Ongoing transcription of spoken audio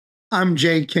I'm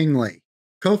Jay Kingley,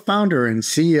 co-founder and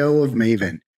CEO of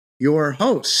Maven, your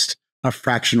host of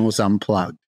Fractionals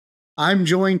Unplugged. I'm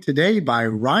joined today by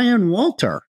Ryan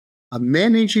Walter, a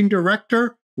managing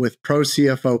director with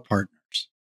ProCFO Partners.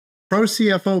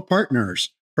 ProCFO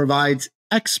Partners provides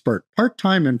expert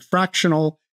part-time and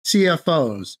fractional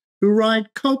CFOs who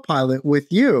ride co-pilot with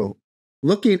you,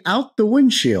 looking out the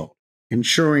windshield,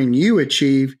 ensuring you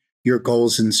achieve your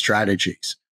goals and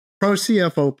strategies.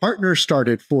 ProCFO Partners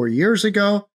started 4 years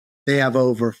ago. They have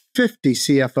over 50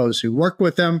 CFOs who work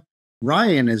with them.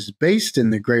 Ryan is based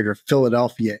in the greater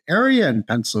Philadelphia area in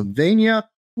Pennsylvania.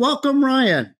 Welcome,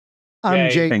 Ryan. I'm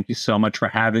Jay. Thank you so much for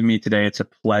having me today. It's a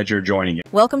pleasure joining you.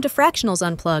 Welcome to Fractionals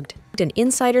Unplugged, an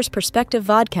insider's perspective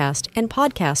vodcast and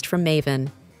podcast from Maven.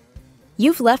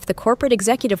 You've left the corporate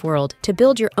executive world to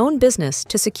build your own business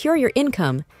to secure your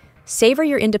income, savor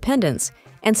your independence,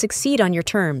 and succeed on your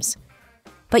terms.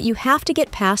 But you have to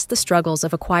get past the struggles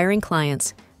of acquiring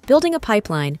clients, building a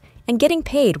pipeline, and getting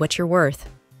paid what you're worth.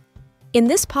 In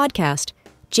this podcast,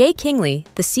 Jay Kingley,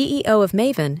 the CEO of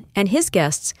Maven, and his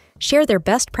guests share their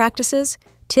best practices,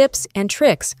 tips, and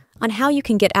tricks on how you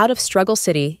can get out of Struggle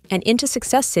City and into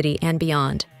Success City and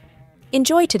beyond.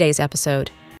 Enjoy today's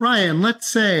episode. Ryan, let's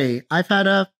say I've had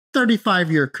a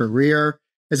 35-year career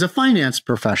as a finance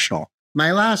professional.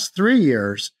 My last 3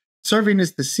 years serving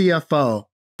as the CFO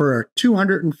for a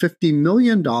 $250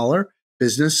 million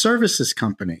business services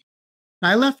company.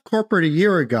 I left corporate a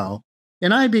year ago,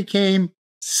 and I became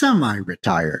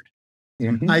semi-retired.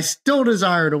 I still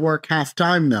desire to work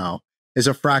half-time, though, as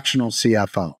a fractional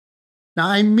CFO. Now,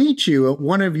 I meet you at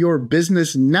one of your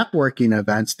business networking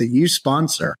events that you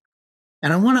sponsor,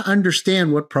 and I want to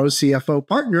understand what ProCFO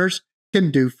Partners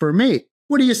can do for me.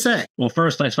 What do you say? Well,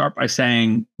 first, I start by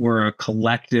saying we're a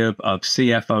collective of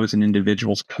CFOs and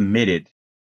individuals committed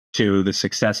to the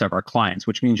success of our clients,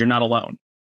 which means you're not alone.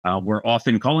 We're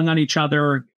often calling on each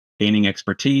other, gaining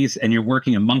expertise, and you're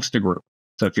working amongst a group.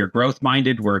 So if you're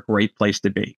growth-minded, we're a great place to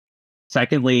be.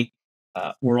 Secondly,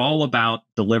 we're all about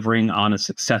delivering on a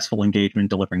successful engagement,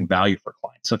 delivering value for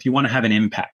clients. So if you want to have an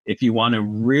impact, if you want to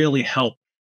really help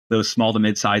those small to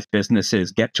mid-sized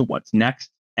businesses get to what's next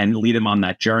and lead them on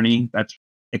that journey, that's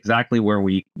exactly where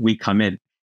we come in.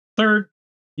 Third,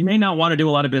 you may not want to do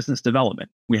a lot of business development.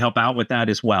 We help out with that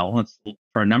as well.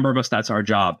 For a number of us, that's our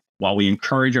job. While we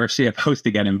encourage our CFOs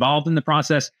to get involved in the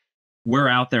process, we're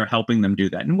out there helping them do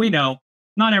that. And we know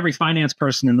not every finance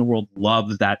person in the world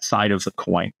loves that side of the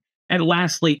coin. And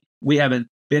lastly, we have a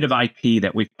bit of IP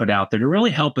that we've put out there to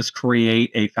really help us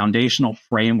create a foundational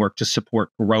framework to support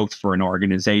growth for an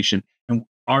organization. And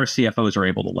our CFOs are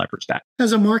able to leverage that.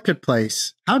 As a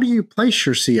marketplace, how do you place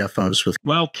your CFOs with?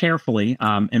 Well, carefully.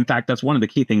 In fact, that's one of the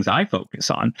key things I focus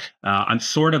on. I'm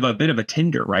sort of a bit of a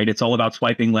Tinder, right? It's all about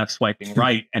swiping left, swiping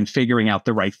right, and figuring out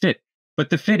the right fit. But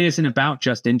the fit isn't about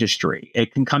just industry.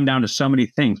 It can come down to so many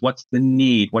things. What's the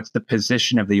need? What's the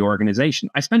position of the organization?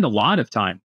 I spend a lot of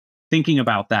time thinking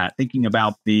about that, thinking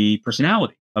about the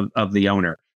personality of the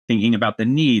owner, thinking about the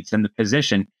needs and the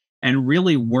position, and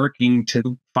really working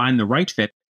to find the right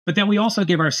fit. But then we also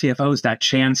give our CFOs that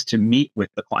chance to meet with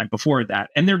the client before that.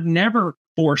 And they're never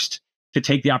forced to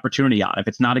take the opportunity on. If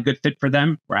it's not a good fit for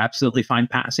them, we're absolutely fine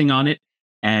passing on it.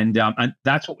 And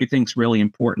that's what we think is really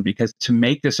important, because to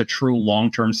make this a true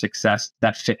long-term success,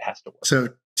 that fit has to work. So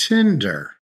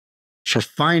Tinder for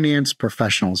finance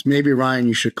professionals. Maybe, Ryan,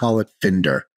 you should call it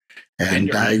Finder.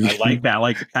 And I like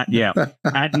that. Yeah,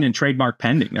 patent and trademark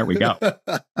pending. There we go.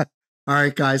 All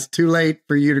right, guys, too late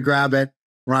for you to grab it.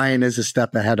 Ryan is a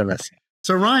step ahead of us.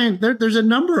 So Ryan, there's a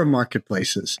number of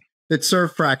marketplaces that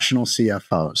serve fractional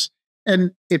CFOs.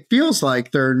 And it feels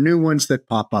like there are new ones that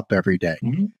pop up every day.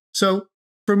 So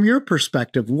from your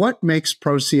perspective, what makes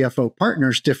ProCFO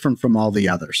Partners different from all the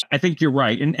others? I think you're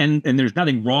right. And there's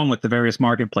nothing wrong with the various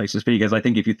marketplaces, because I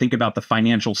think if you think about the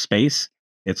financial space,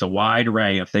 it's a wide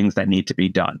array of things that need to be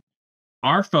done.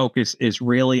 Our focus is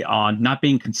really on not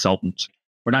being consultants.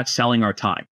 We're not selling our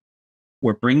time.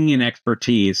 We're bringing in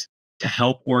expertise to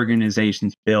help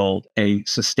organizations build a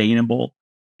sustainable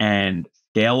and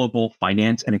scalable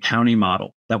finance and accounting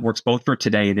model that works both for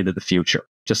today and into the future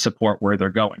to support where they're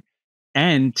going,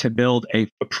 and to build a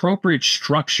appropriate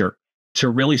structure to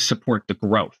really support the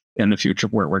growth in the future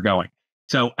of where we're going.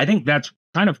 So I think that's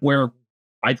kind of where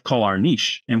I'd call our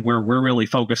niche, and where we're really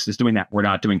focused is doing that. We're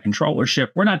not doing controllership.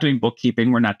 We're not doing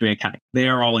bookkeeping. We're not doing accounting. They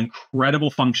are all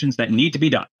incredible functions that need to be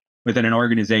done within an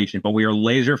organization, but we are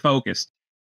laser focused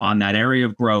on that area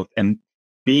of growth and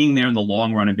being there in the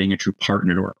long run and being a true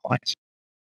partner to our clients.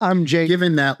 Jay,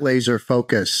 given that laser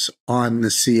focus on the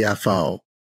CFO,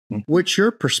 what's your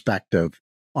perspective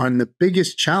on the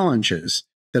biggest challenges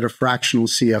that a fractional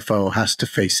CFO has to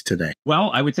face today?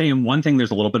 Well, I would say in one thing,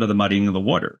 there's a little bit of the muddying of the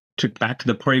water. Back to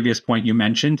the previous point you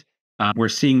mentioned, we're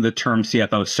seeing the term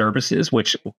CFO services,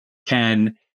 which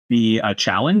can be a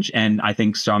challenge. And I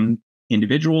think some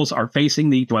individuals are facing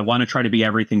do I want to try to be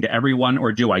everything to everyone,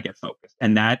 or do I get focused?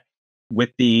 And that, with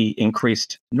the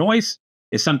increased noise,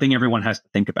 is something everyone has to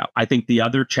think about. I think the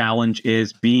other challenge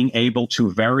is being able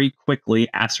to very quickly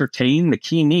ascertain the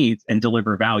key needs and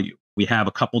deliver value. We have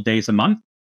a couple days a month,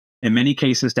 in many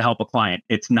cases, to help a client.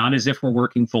 It's not as if we're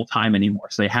working full time anymore.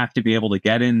 So they have to be able to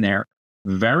get in there,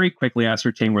 very quickly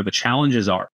ascertain where the challenges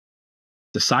are,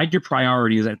 decide your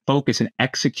priorities, and focus and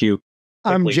execute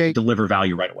quickly to deliver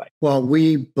value right away. Well,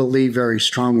 we believe very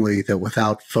strongly that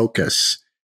without focus,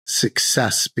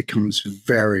 success becomes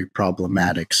very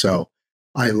problematic. So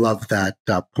I love that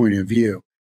point of view.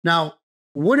 Now,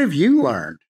 what have you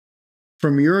learned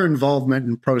from your involvement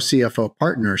in ProCFO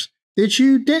Partners that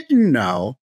you didn't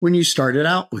know when you started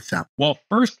out with them? Well,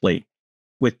 firstly,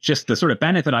 with just the sort of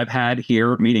benefit I've had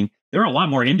here meeting, there are a lot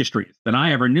more industries than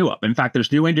I ever knew of. In fact,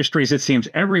 there's new industries, it seems,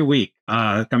 every week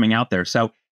coming out there.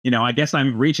 So, I guess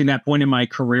I'm reaching that point in my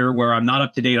career where I'm not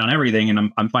up to date on everything,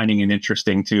 and I'm finding it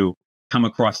interesting to come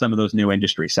across some of those new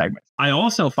industry segments. I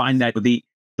also find that the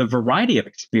variety of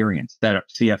experience that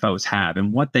CFOs have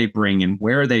and what they bring and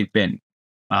where they've been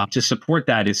to support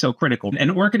that is so critical.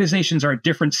 And organizations are at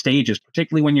different stages,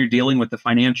 particularly when you're dealing with the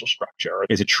financial structure.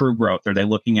 Is it true growth? Are they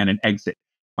looking at an exit?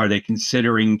 Are they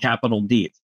considering capital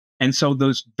needs? And so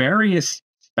those various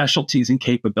specialties and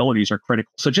capabilities are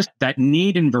critical. So just that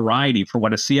need and variety for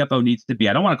what a CFO needs to be.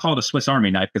 I don't want to call it a Swiss Army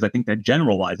knife because I think that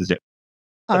generalizes it.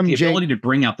 But the ability to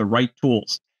bring out the right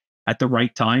tools at the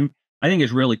right time, I think,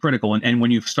 is really critical. And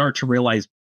when you start to realize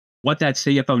what that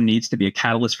CFO needs to be a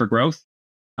catalyst for growth,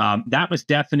 that was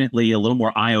definitely a little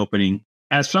more eye-opening.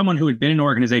 As someone who had been in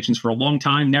organizations for a long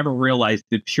time, never realized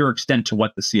the pure extent to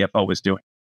what the CFO was doing.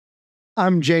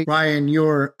 I'm Jake. Ryan,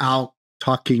 you're out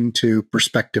talking to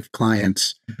prospective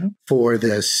clients for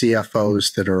the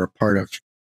CFOs that are a part of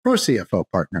ProCFO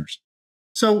Partners.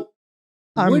 So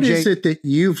what is it that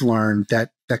you've learned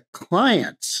that the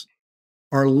clients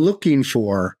are looking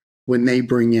for when they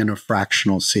bring in a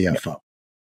fractional CFO?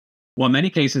 Well, in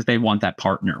many cases, they want that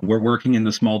partner. We're working in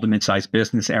the small to mid-sized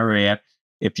business area.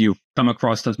 If you come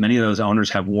across those, many of those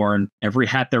owners have worn every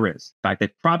hat there is. In fact,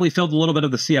 they've probably filled a little bit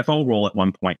of the CFO role at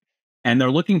one point. And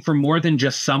they're looking for more than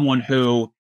just someone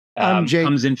who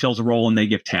comes in, fills a role, and they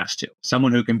give tasks to.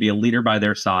 Someone who can be a leader by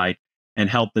their side and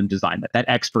help them design that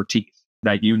expertise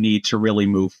that you need to really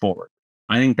move forward.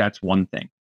 I think that's one thing.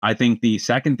 I think the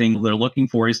second thing they're looking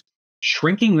for is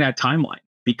shrinking that timeline.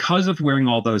 Because of wearing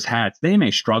all those hats, they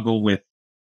may struggle with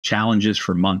challenges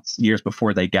for months, years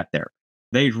before they get there.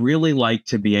 They'd really like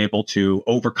to be able to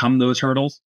overcome those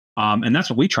hurdles. And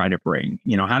that's what we try to bring.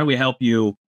 How do we help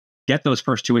you get those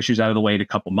first two issues out of the way in a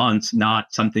couple months,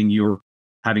 not something you're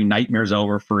having nightmares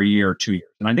over for a year or 2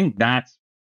 years? And I think that's,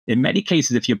 in many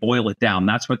cases, if you boil it down,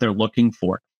 that's what they're looking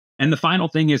for. And the final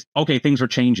thing is, okay, things are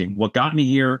changing. What got me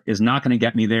here is not going to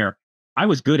get me there. I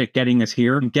was good at getting us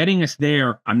here. Getting us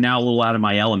there, I'm now a little out of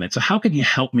my element. So how can you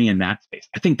help me in that space?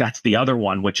 I think that's the other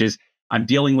one, which is I'm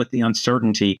dealing with the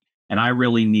uncertainty, and I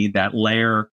really need that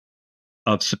layer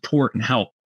of support and help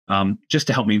just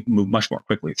to help me move much more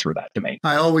quickly through that domain.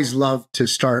 I always love to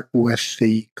start with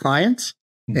the clients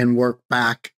and work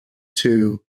back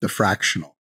to the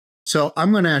fractional. So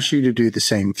I'm going to ask you to do the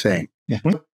same thing.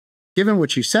 Given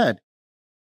what you said,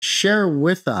 share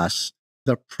with us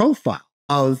the profile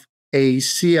of a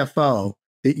CFO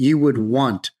that you would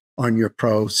want on your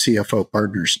ProCFO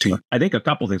Partners team? I think a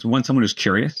couple of things. One, someone who's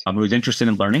curious, who's interested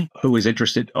in learning, who is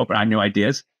interested in opening new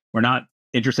ideas. We're not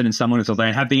interested in someone who says,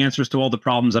 I have the answers to all the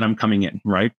problems that I'm coming in,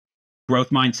 right? Growth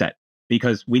mindset,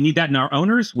 because we need that in our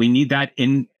owners. We need that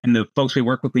in the folks we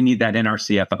work with. We need that in our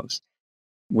CFOs.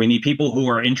 We need people who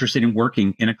are interested in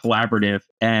working in a collaborative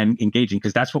and engaging,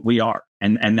 because that's what we are.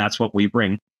 And that's what we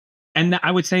bring. And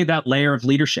I would say that layer of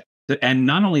leadership. And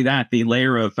not only that, the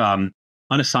layer of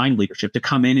unassigned leadership, to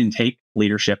come in and take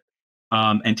leadership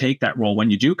and take that role when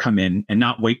you do come in and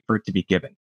not wait for it to be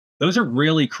given. Those are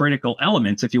really critical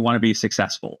elements if you want to be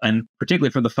successful, and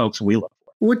particularly for the folks we look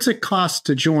for. What's it cost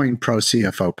to join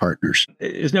ProCFO Partners?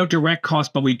 There's no direct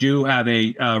cost, but we do have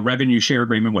a revenue share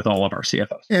agreement with all of our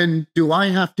CFOs. And do I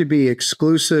have to be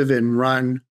exclusive and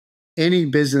run any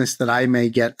business that I may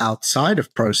get outside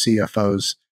of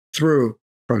ProCFOs through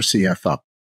ProCFO?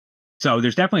 So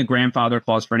there's definitely a grandfather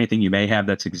clause for anything you may have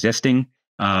that's existing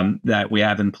that we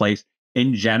have in place.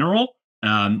 In general,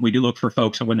 we do look for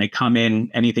folks when they come in,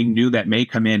 anything new that may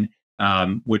come in,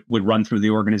 would run through the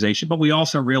organization. But we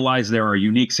also realize there are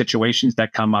unique situations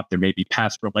that come up. There may be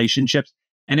past relationships.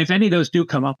 And if any of those do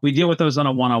come up, we deal with those on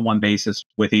a one-on-one basis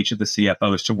with each of the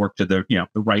CFOs to work to the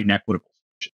right and equitable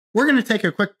solution. We're going to take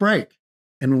a quick break.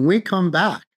 And when we come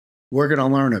back, we're going to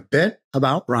learn a bit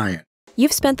about Ryan.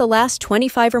 You've spent the last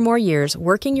 25 or more years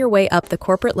working your way up the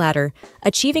corporate ladder,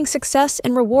 achieving success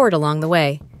and reward along the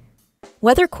way.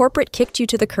 Whether corporate kicked you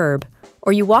to the curb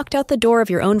or you walked out the door of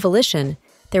your own volition,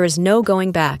 there is no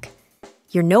going back.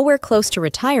 You're nowhere close to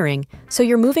retiring, so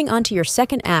you're moving on to your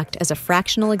second act as a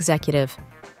fractional executive.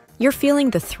 You're feeling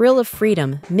the thrill of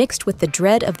freedom mixed with the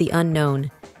dread of the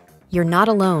unknown. You're not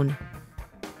alone.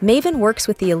 Maven works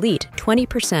with the elite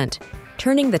 20%,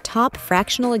 turning the top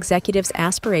fractional executives'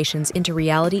 aspirations into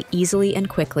reality easily and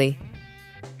quickly.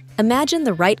 Imagine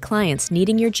the right clients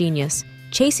needing your genius,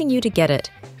 chasing you to get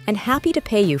it, and happy to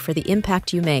pay you for the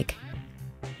impact you make.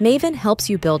 Maven helps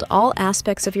you build all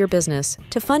aspects of your business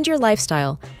to fund your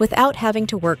lifestyle without having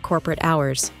to work corporate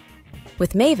hours.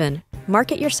 With Maven,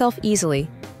 market yourself easily,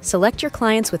 select your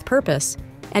clients with purpose,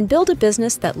 and build a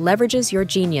business that leverages your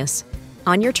genius,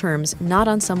 on your terms, not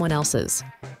on someone else's.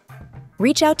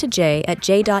 Reach out to Jay at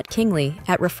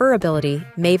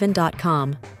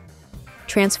j.kingley@referabilitymaven.com.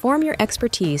 Transform your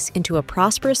expertise into a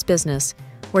prosperous business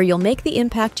where you'll make the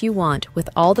impact you want with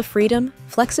all the freedom,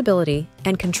 flexibility,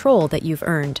 and control that you've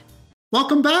earned.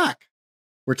 Welcome back.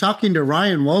 We're talking to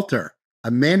Ryan Walter,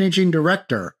 a managing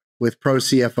director with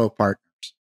ProCFO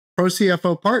Partners.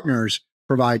 ProCFO Partners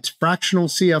provides fractional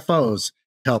CFOs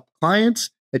to help clients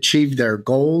achieve their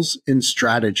goals and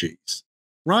strategies.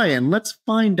 Ryan, let's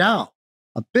find out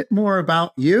a bit more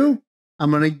about you.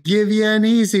 I'm going to give you an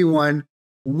easy one.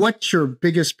 What's your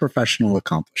biggest professional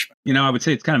accomplishment? I would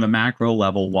say it's kind of a macro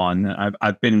level one.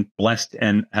 I've been blessed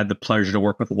and had the pleasure to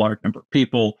work with a large number of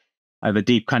people. I have a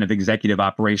deep kind of executive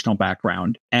operational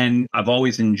background, and I've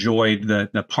always enjoyed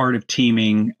the part of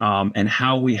teaming and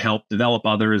how we help develop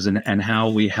others and how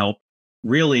we help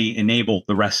really enable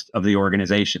the rest of the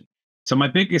organization. So my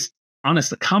biggest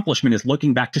honest accomplishment is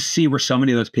looking back to see where so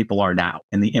many of those people are now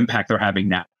and the impact they're having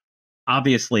now.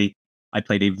 Obviously, I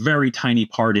played a very tiny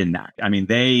part in that. I mean,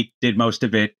 they did most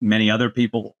of it. Many other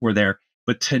people were there.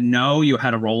 But to know you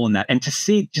had a role in that and to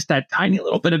see just that tiny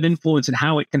little bit of influence and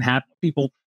how it can happen to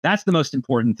people, that's the most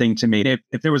important thing to me.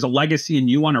 If there was a legacy and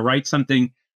you want to write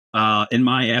something in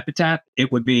my epitaph,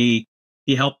 it would be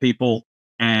he helped people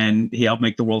and he helped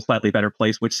make the world a slightly better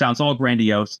place, which sounds all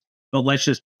grandiose. But let's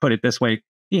just put it this way.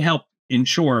 He helped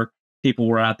ensure people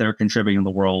were out there contributing to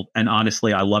the world. And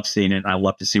honestly, I love seeing it. And I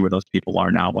love to see where those people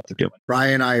are now, what they're doing.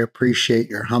 Ryan, I appreciate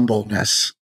your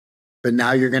humbleness, but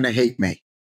now you're going to hate me.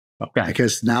 Okay.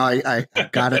 Because now I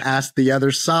got to ask the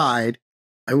other side.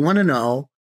 I want to know,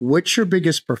 what's your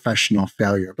biggest professional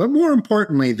failure? But more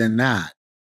importantly than that,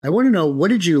 I want to know, what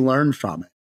did you learn from it?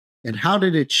 And how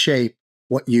did it shape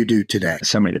what you do today?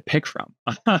 Somebody to pick from.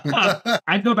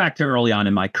 I'd go back to early on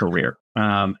in my career.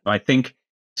 I think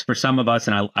for some of us,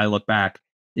 and I look back,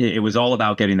 it was all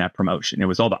about getting that promotion. It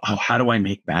was all about, how do I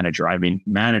make manager? I mean,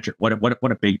 manager, what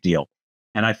a big deal.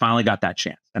 And I finally got that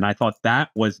chance. And I thought that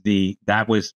was the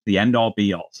end all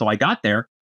be all. So I got there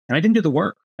and I didn't do the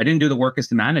work. I didn't do the work as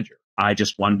the manager. I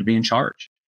just wanted to be in charge.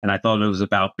 And I thought it was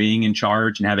about being in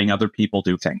charge and having other people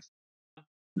do things.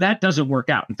 That doesn't work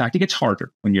out. In fact, it gets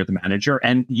harder when you're the manager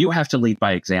and you have to lead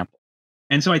by example.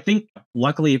 And so I think,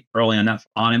 luckily, early enough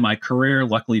on in my career,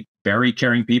 luckily, very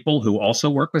caring people who also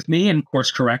work with me and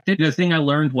course corrected. The thing I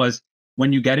learned was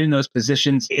when you get in those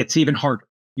positions, it's even harder.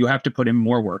 You have to put in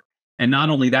more work. And not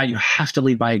only that, you have to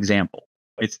lead by example.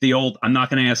 It's the old, I'm not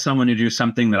going to ask someone to do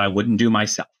something that I wouldn't do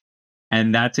myself.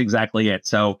 And that's exactly it.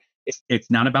 So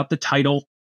it's not about the title.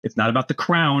 It's not about the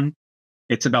crown.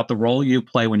 It's about the role you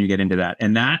play when you get into that.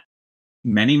 And that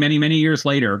many, many, many years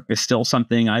later is still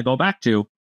something I go back to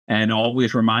and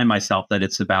always remind myself that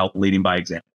it's about leading by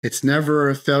example. It's never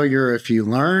a failure if you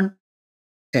learn,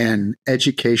 and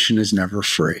education is never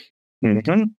free.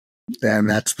 Mm-hmm. And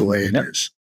that's the way it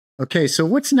is. Okay, so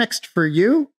what's next for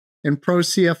you and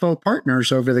ProCFO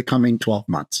Partners over the coming 12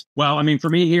 months? Well, I mean, for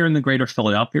me here in the greater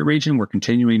Philadelphia region, we're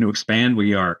continuing to expand.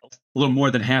 We are a little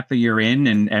more than half a year in,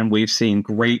 and we've seen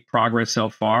great progress so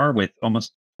far with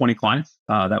almost 20 clients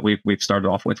that we've started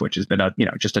off with, which has been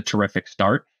just a terrific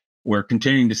start. We're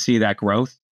continuing to see that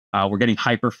growth. We're getting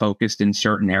hyper-focused in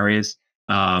certain areas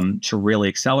to really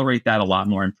accelerate that, a lot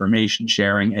more information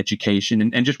sharing, education,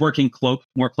 and just working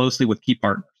more closely with key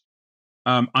partners.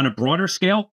 On a broader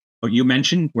scale, what you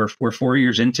mentioned, we're 4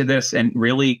 years into this and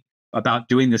really about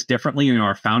doing this differently.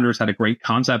 Our founders had a great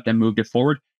concept and moved it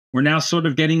forward. We're now sort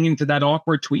of getting into that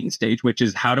awkward tweeting stage, which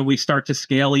is how do we start to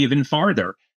scale even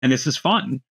farther? And this is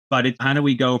fun. But how do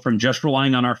we go from just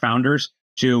relying on our founders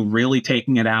to really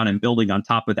taking it out and building on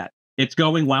top of that? It's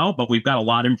going well, but we've got a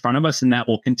lot in front of us, and that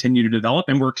will continue to develop.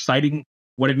 And we're exciting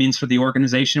what it means for the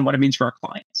organization and what it means for our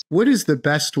clients. What is the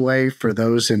best way for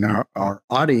those in our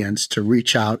audience to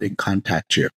reach out and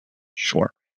contact you?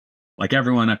 Sure. Like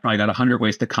everyone, I've probably got 100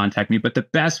 ways to contact me, but the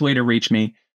best way to reach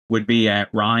me would be at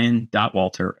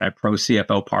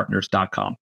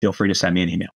ryan.walter@ProCFOPartners.com. Feel free to send me an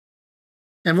email.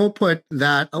 And we'll put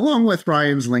that along with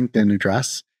Ryan's LinkedIn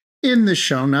address in the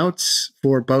show notes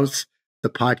for both the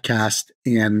podcast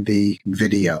and the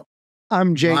video.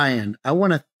 I'm Jay. Ryan, I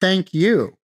want to thank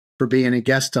you for being a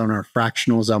guest on our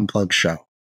Fractionals Unplugged show.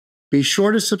 Be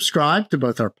sure to subscribe to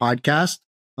both our podcast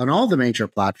on all the major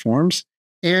platforms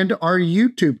and our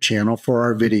YouTube channel for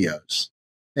our videos.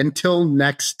 Until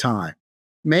next time,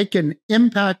 make an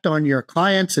impact on your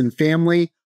clients and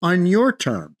family on your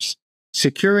terms,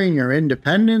 securing your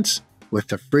independence with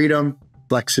the freedom,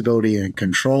 flexibility, and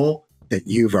control that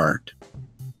you've earned.